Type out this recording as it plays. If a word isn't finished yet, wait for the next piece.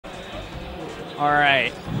All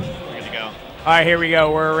right. We're good to go. All right, here we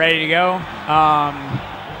go. We're ready to go.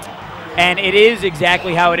 And it is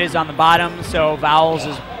exactly how it is on the bottom. So Vowels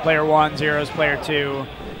is player 1, Zero is player 2,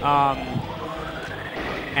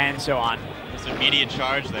 and so on. There's an immediate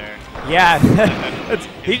charge there. Yeah.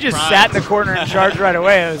 He just sat in the corner and charged right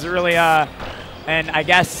away. It was really, and I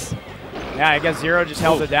guess Zero just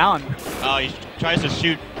held it down. Oh, he tries to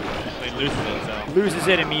shoot. He loses it. So. Loses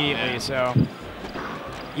it immediately, so.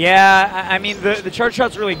 Yeah, I mean, the charge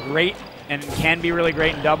shot's really great and can be really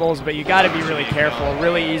great in doubles, but you got to be really careful.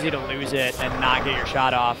 Really easy to lose it and not get your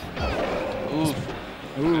shot off. Ooh.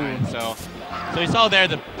 Right, so you saw there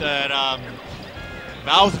that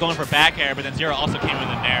Valve was going for back air, but then Zero also came with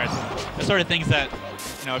an air. So the sort of things that,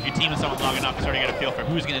 you know, if you team with someone long enough, you sort of get a feel for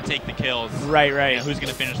who's going to take the kills. Right. And who's going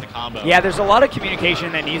to finish the combo. Yeah, there's a lot of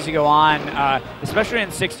communication that needs to go on, especially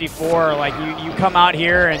in 64. Like you come out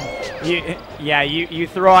here and you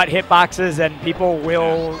throw out hitboxes and people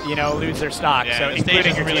will lose their stock. Yeah, so the stage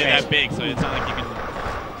isn't really that big, so it's not like you can.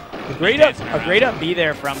 A great up B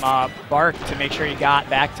there from Bark to make sure he got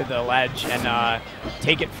back to the ledge and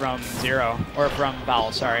take it from Zero or from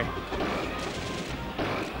Vowel. Sorry.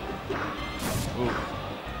 Ooh.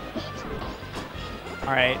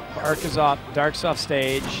 All right, Bark is off. Dark's off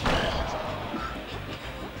stage.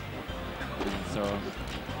 So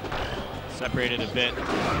separated a bit.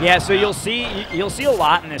 Yeah, so you'll see a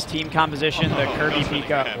lot in this team composition. The Kirby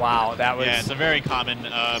Pika. Wow, that was. Yeah, it's a very common.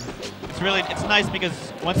 It's nice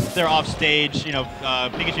because once they're off stage,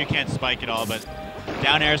 Pikachu can't spike at all, but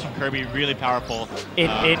down airs from Kirby really powerful.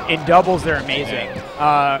 In doubles, they're amazing.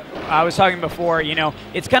 Yeah. I was talking before,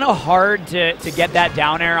 it's kind of hard to get that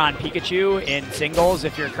down air on Pikachu in singles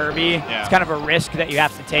if you're Kirby. Yeah. It's kind of a risk that you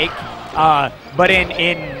have to take. But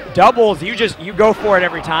in doubles, you go for it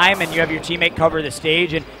every time, and you have your teammate cover the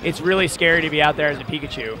stage, and it's really scary to be out there as a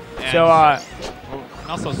Pikachu. And so.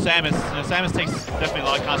 Also, Samus. Samus takes definitely a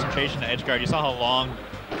lot of concentration to edge guard. You saw how long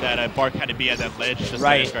that Bark had to be at that ledge just to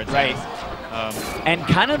edge guard Samus. And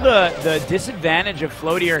kind of the disadvantage of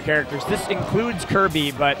floatier characters, this includes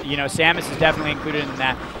Kirby, but Samus is definitely included in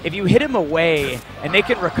that. If you hit him away and they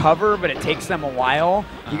can recover, but it takes them a while,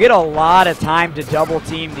 you get a lot of time to double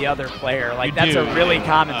team the other player. Like that's a really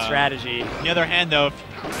common strategy. On the other hand, though,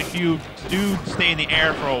 if you do stay in the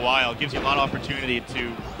air for a while, it gives you a lot of opportunity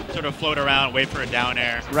to sort of float around, wait for a down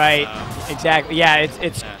air. Right. Exactly. Yeah.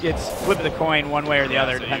 It's flip of the coin one way or the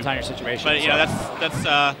other. So depends on your situation. But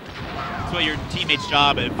that's what your teammate's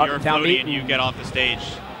job. If you're floating and you get off the stage,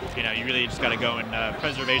 you really just got to go in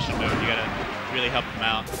preservation mode. You got to really help them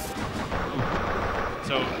out.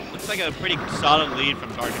 So looks like a pretty solid lead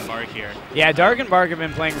from Dark and Bark here. Yeah, Dark and Bark have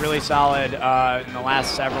been playing really solid in the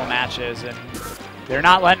last several matches, and they're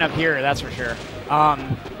not letting up here. That's for sure.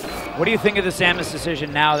 What do you think of the Samus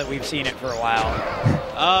decision now that we've seen it for a while?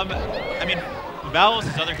 I mean, Vowels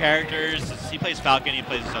has other characters. He plays Falcon. He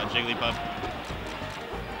plays Jigglypuff.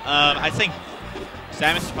 I think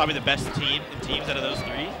Samus is probably the best teams out of those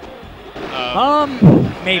three.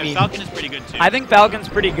 Maybe. Yeah, Falcon is pretty good too. I think Falcon's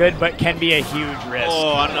pretty good, but can be a huge risk.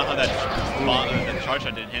 Oh, I don't know how that charge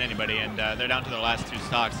shot didn't hit anybody, and they're down to their last two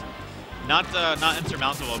stocks. Not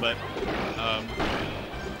insurmountable, but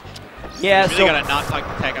yeah. Really gotta not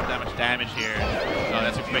take up that much damage here.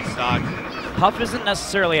 That's a big stock. Puff isn't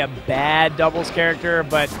necessarily a bad doubles character,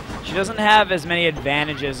 but she doesn't have as many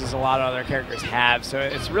advantages as a lot of other characters have, so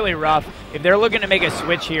it's really rough. If they're looking to make a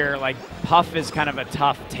switch here, like, Puff is kind of a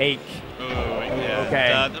tough take. Ooh, yeah.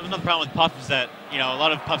 Okay. Another problem with Puff is that, a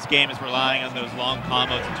lot of Puff's game is relying on those long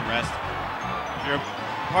combos into rest. If your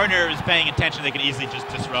partner is paying attention, they can easily just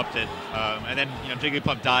disrupt it. And then,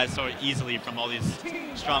 Jigglypuff dies so easily from all these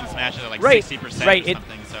strong smashes at like 60% or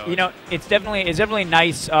something. So it's definitely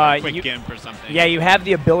nice. Quick gimp or something. Yeah, you have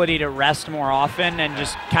the ability to rest more often and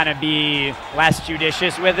just kind of be less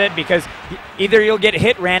judicious with it, because either you'll get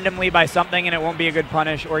hit randomly by something and it won't be a good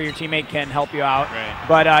punish, or your teammate can help you out. Right.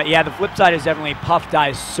 But yeah, the flip side is definitely Puff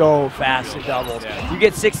dies so fast in doubles. Yeah. You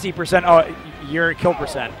get 60%, your kill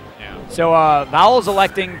percent. So Vowel's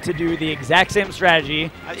electing to do the exact same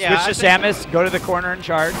strategy, switch to Samus, go to the corner and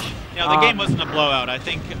charge. The game wasn't a blowout. I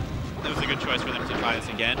think it was a good choice for them to try this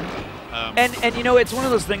again. And it's one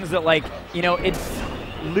of those things that, like,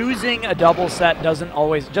 losing a double set doesn't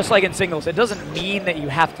always, just like in singles, it doesn't mean that you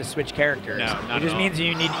have to switch characters. No, not it just at all. means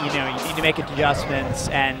you need to make adjustments.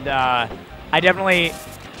 And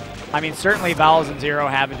certainly Vowels and Zero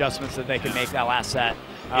have adjustments that they can make that last set.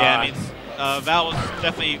 Yeah, Val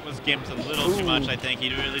definitely was gimped a little too much, I think. He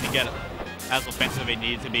really didn't get as offensive as he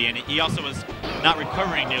needed to be, and he also was not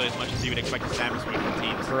recovering nearly as much as you would expect a Samus would from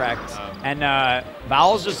teams. Correct. And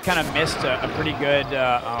Vowels just kind of missed a pretty good.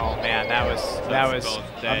 Oh man, that was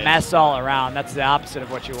a mess all around. That's the opposite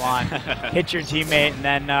of what you want. Hit your teammate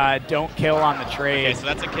and then don't kill on the trade. Okay, so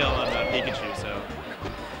that's a kill on Pikachu. So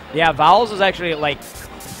yeah, Vowels is actually like,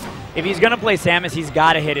 if he's going to play Samus, he's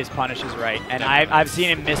got to hit his punishes right. And I've seen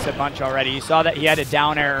him miss a bunch already. You saw that he had a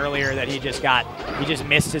down air earlier that he just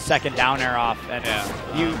missed his second down air off. And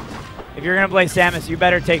if you're going to play Samus, you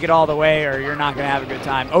better take it all the way or you're not going to have a good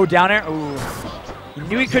time. Oh, down air. Ooh. He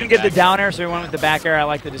knew he couldn't get the down air, so he went with the back air. I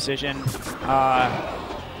like the decision.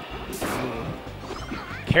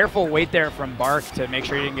 Careful wait there from Bark to make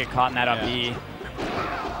sure he didn't get caught in that up B.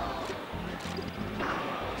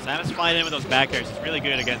 Samus flying in with those back airs is really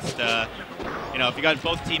good against, you know, if you got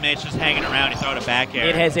both teammates just hanging around, you throw out a back air.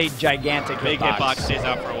 It has a gigantic big hitbox. Stays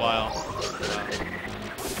out for a while.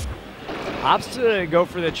 Opts to go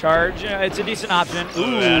for the charge. It's a decent option.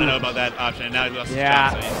 Ooh, I don't know about that option. Now he lost his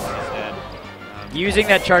jump, so he's dead. Using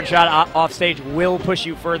that charge shot off stage will push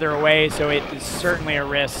you further away, so it is certainly a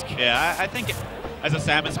risk. Yeah, I think as a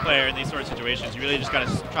Samus player in these sort of situations, you really just got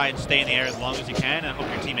to try and stay in the air as long as you can and hope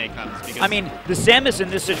your teammate comes. Because I mean, the Samus in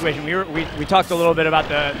this situation, we talked a little bit about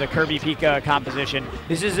the Kirby Pika composition.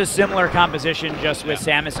 This is a similar composition, just with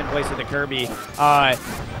Samus in place of the Kirby.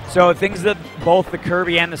 So things that both the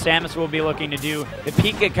Kirby and the Samus will be looking to do, the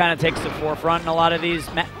Pika kind of takes the forefront in a lot of these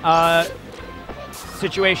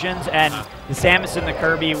situations, and the Samus and the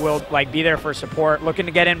Kirby will like be there for support, looking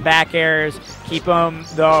to get in back airs, keep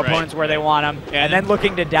the opponents where they want them, and then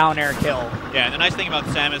looking to down air kill. Yeah, and the nice thing about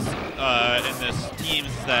Samus in this team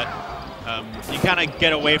is that you kind of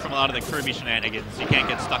get away from a lot of the Kirby shenanigans. You can't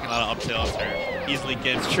get stuck in a lot of up tilts or easily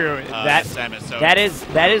get Samus. So that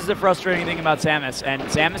is the frustrating thing about Samus, and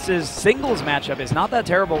Samus's singles matchup is not that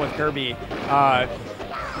terrible with Kirby,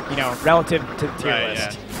 you know, relative to the tier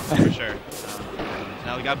list. Yeah, for sure.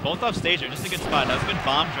 Now we got both off stage here. Just a good spot. That was a good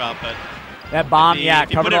bomb drop, but that bomb, if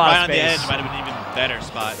he covered put a it lot right of on space. the edge, it might have been an even better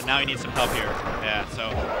spot. And now he needs some help here. Yeah, so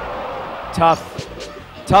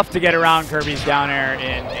tough to get around Kirby's down air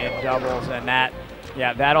in doubles, and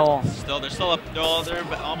that'll. They're still up. They're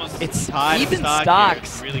almost. It's tied even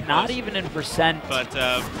stocks, really not even in percent. But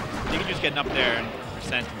Pikachu's getting up there in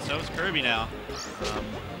percent, and so is Kirby now.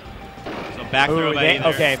 So back throw by either.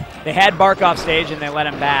 Okay, they had Bark off stage and they let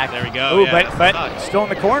him back. There we go. Ooh, but still in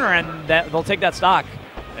the corner, and they'll take that stock.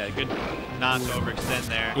 Yeah, good not to overextend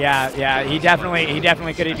there. Yeah, he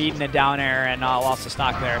definitely could have eaten a down air and lost the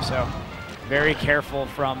stock there. So very careful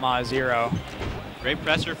from Zero. Great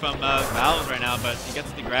pressure from Vowels right now, but he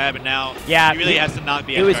gets the grab, and now he really has to not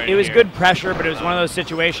be. It was good pressure, but it was one of those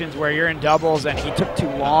situations where you're in doubles and he took too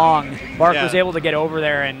long. Bark was able to get over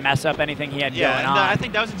there and mess up anything he had going on. I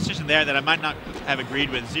think that was a decision there that I might not have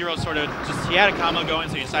agreed with. Zero sort of he had a combo going,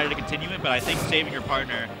 so he decided to continue it, but I think saving your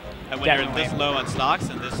partner when you're this low on stocks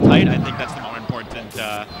and this tight, I think that's the more important.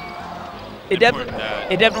 It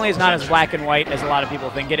definitely is not as black and white as a lot of people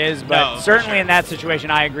think it is, but certainly in that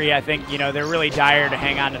situation, I agree. I think they're really dire to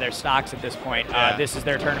hang on to their stocks at this point. This is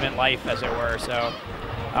their tournament life, as it were. So,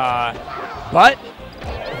 but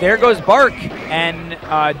there goes Bark, and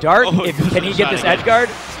Dark. Can he get this edge guard?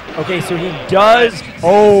 Okay, so he does.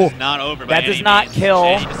 Oh, not over. That does not kill.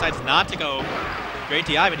 And he decides not to go. Great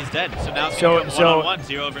DI, but he's dead. So now it's one-on-one,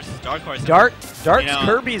 Zero versus Darkhorse. Dark's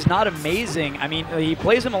Kirby is not amazing. I mean, he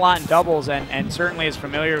plays him a lot in doubles and certainly is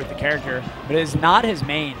familiar with the character, but it is not his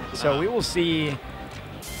main. So we will see.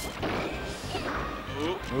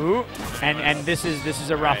 Ooh. And this is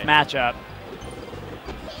a rough matchup.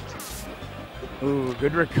 Ooh,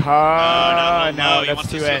 good recover. No, that's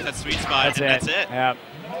too it. That sweet spot, that's it. Yep.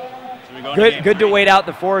 So good to wait out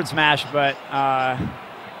the forward smash, but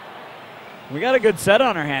we got a good set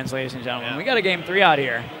on our hands, ladies and gentlemen. We got a game 3 out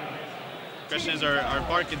here. The question is, are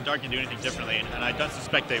Bark and Dark can do anything differently? And I don't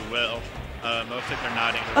suspect they will. Most if they're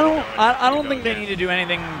nodding. I don't think they need to do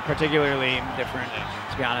anything particularly different,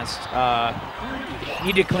 to be honest.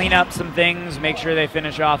 Need to clean up some things, make sure they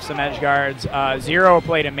finish off some edge guards. Zero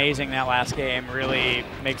played amazing that last game, really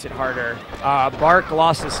makes it harder. Bark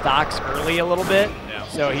lost his stocks early a little bit,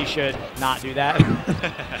 so he should not do that.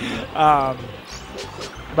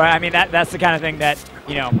 But I mean, that's the kind of thing that,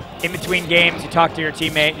 in between games, you talk to your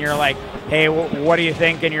teammate and you're like, hey, what do you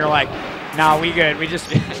think? And you're like, nah, we good. We just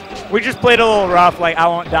played a little rough. Like, I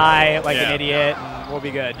won't die like an idiot, and we'll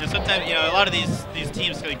be good. Sometimes, a lot of these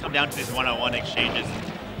teams really come down to these one-on-one exchanges.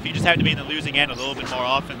 If you just have to be in the losing end a little bit more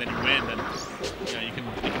often than you win, then you can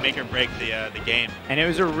it can make or break the game. And it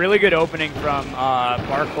was a really good opening from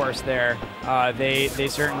Darkhorse there. They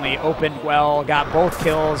certainly opened well, got both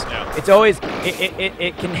kills. Yeah. It's always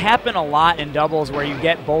it can happen a lot in doubles where you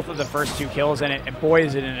get both of the first 2 kills, and boy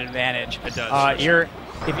is it an advantage. It does.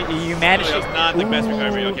 If you manage to, not the best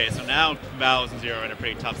recovery. Okay, so now Vowels and Zero are in a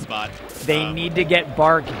pretty tough spot. They need to get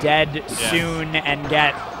Bark dead soon and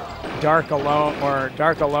get Dark alone to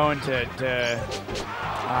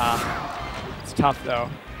it's tough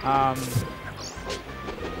though.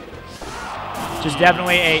 Just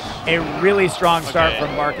definitely a really strong start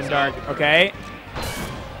from Bark and Dark. Okay.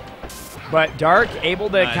 But Dark able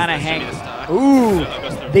to kind of hang. Ooh,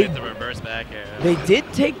 they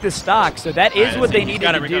did take the stock, so that is what they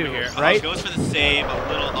needed to do, right? Goes for the save, a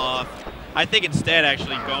little off. I think instead,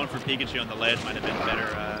 actually, going for Pikachu on the ledge might have been a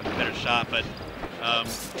better shot. But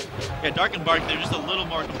yeah, Dark and Bark, they're just a little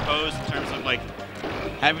more composed in terms of like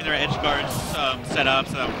having their edge guards set up.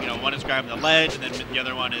 So one is grabbing the ledge, and then the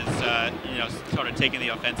other one is sort of taking the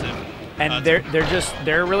offensive. And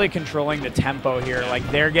they're really controlling the tempo here. Like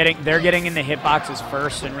they're getting in the hitboxes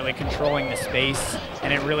first and really controlling the space,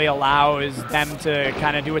 and it really allows them to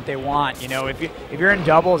kind of do what they want. If you're in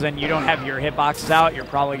doubles and you don't have your hitboxes out, you're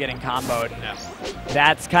probably getting comboed. Yeah.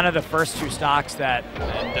 That's kind of the first 2 stocks that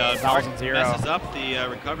Vowels and Zero messes up the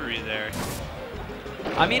recovery there.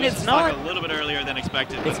 I mean, it's not a little bit earlier than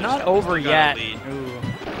expected. It's not over yet.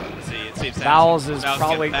 Vowels is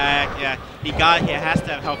probably back. Yeah, he has to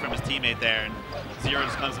have help from his teammate there, and Zero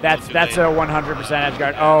just comes. That's a 100% edge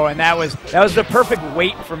guard. Oh, and that was the perfect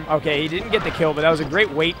weight from. Okay, he didn't get the kill, but that was a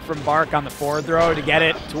great weight from Bark on the forward throw to get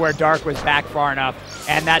it to where Dark was back far enough,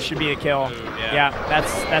 and that should be a kill. Ooh, yeah,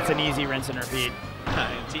 that's an easy rinse and repeat.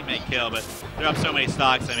 Teammate kill, but they're up so many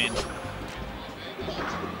stocks. I mean.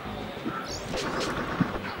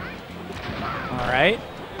 All right.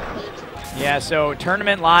 Yeah, so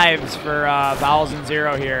tournament lives for Vowels and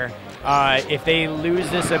Zero here. If they lose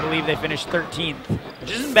this, I believe they finish 13th,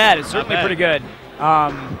 which isn't bad. It's certainly pretty good.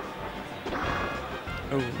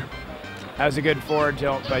 Ooh, that was a good forward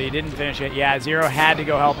tilt, but he didn't finish it. Yeah, Zero had to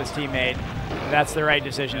go help his teammate. That's the right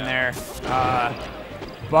decision there.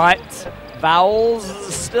 But Vowels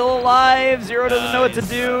is still alive. Zero doesn't know what to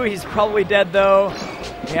do. He's probably dead, though.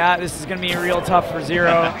 Yeah, this is going to be real tough for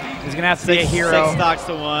Zero. He's going to have to be a hero. 6 stocks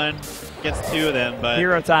to 1. Gets 2 of them, but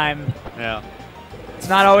hero time. Yeah, it's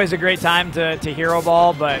not always a great time to hero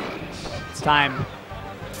ball, but it's time.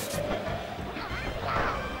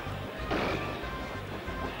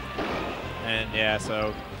 And yeah,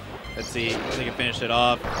 so let's see if they can finish it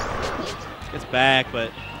off. Gets back,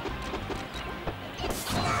 but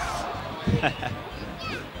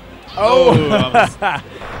oh,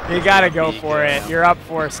 you gotta go for it. You're up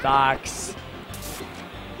 4 stocks.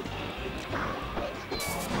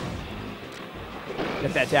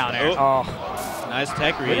 Get that down there. Oh. Nice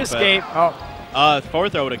tech read. Good escape.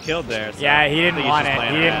 Forward throw would have killed there. So yeah, he didn't want it.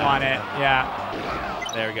 He didn't want it.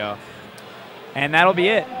 Yeah. There we go. And that'll be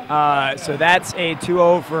it. So that's a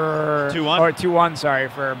 2-0 for 2-1 or 2-1. Sorry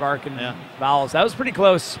for Bark and Vowels. That was pretty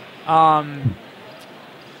close.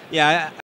 Yeah.